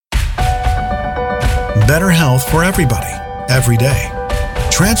better health for everybody, every day.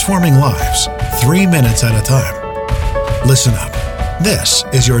 Transforming lives, 3 minutes at a time. Listen up. This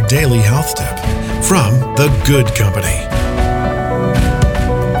is your daily health tip from The Good Company.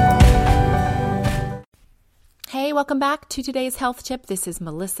 Hey, welcome back to today's health tip. This is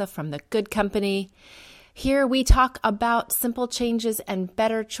Melissa from The Good Company. Here we talk about simple changes and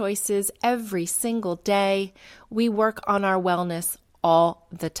better choices every single day. We work on our wellness all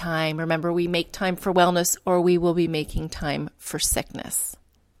the time. Remember, we make time for wellness or we will be making time for sickness.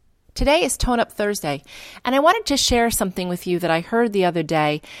 Today is Tone Up Thursday, and I wanted to share something with you that I heard the other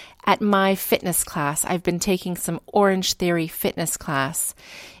day at my fitness class. I've been taking some Orange Theory fitness class.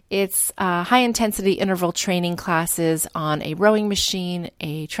 It's high-intensity interval training classes on a rowing machine,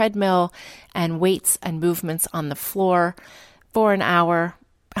 a treadmill, and weights and movements on the floor for an hour.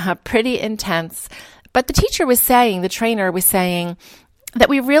 Pretty intense. But the trainer was saying that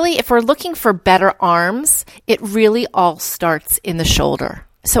if we're looking for better arms, it really all starts in the shoulder.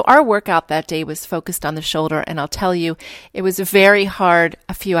 So our workout that day was focused on the shoulder, and I'll tell you, it was very hard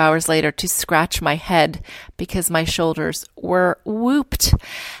a few hours later to scratch my head because my shoulders were whooped.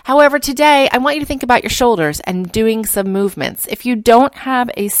 However, today, I want you to think about your shoulders and doing some movements. If you don't have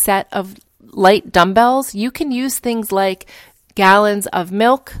a set of light dumbbells, you can use things like gallons of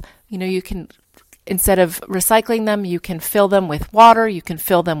milk. You can, instead of recycling them, you can fill them with water, you can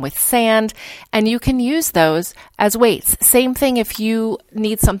fill them with sand, and you can use those as weights. Same thing if you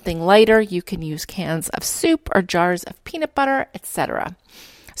need something lighter, you can use cans of soup or jars of peanut butter, etc.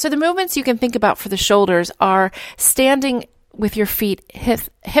 So the movements you can think about for the shoulders are standing with your feet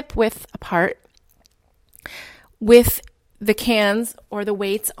hip width apart, with the cans or the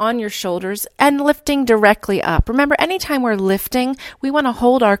weights on your shoulders and lifting directly up. Remember, anytime we're lifting, we want to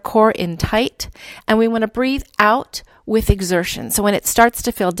hold our core in tight and we want to breathe out with exertion. So when it starts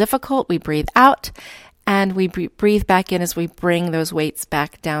to feel difficult, we breathe out and we breathe back in as we bring those weights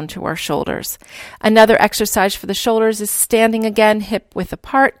back down to our shoulders. Another exercise for the shoulders is standing again, hip width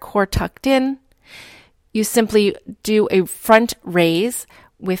apart, core tucked in. You simply do a front raise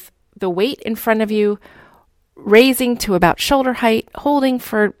with the weight in front of you, raising to about shoulder height, holding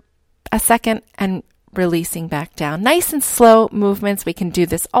for a second, and releasing back down. Nice and slow movements. We can do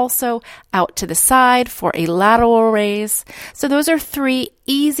this also out to the side for a lateral raise. So those are 3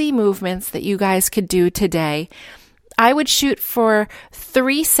 easy movements that you guys could do today. I would shoot for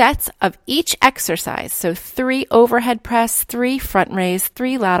 3 sets of each exercise. So 3 overhead press, 3 front raise,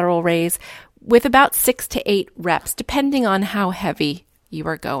 3 lateral raise, with about 6 to 8 reps, depending on how heavy you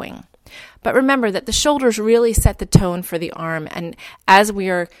are going. But remember that the shoulders really set the tone for the arm. And as we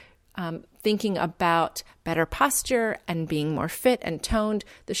are thinking about better posture and being more fit and toned,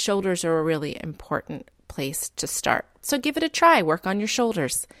 the shoulders are a really important place to start. So give it a try. Work on your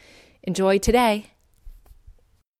shoulders. Enjoy today.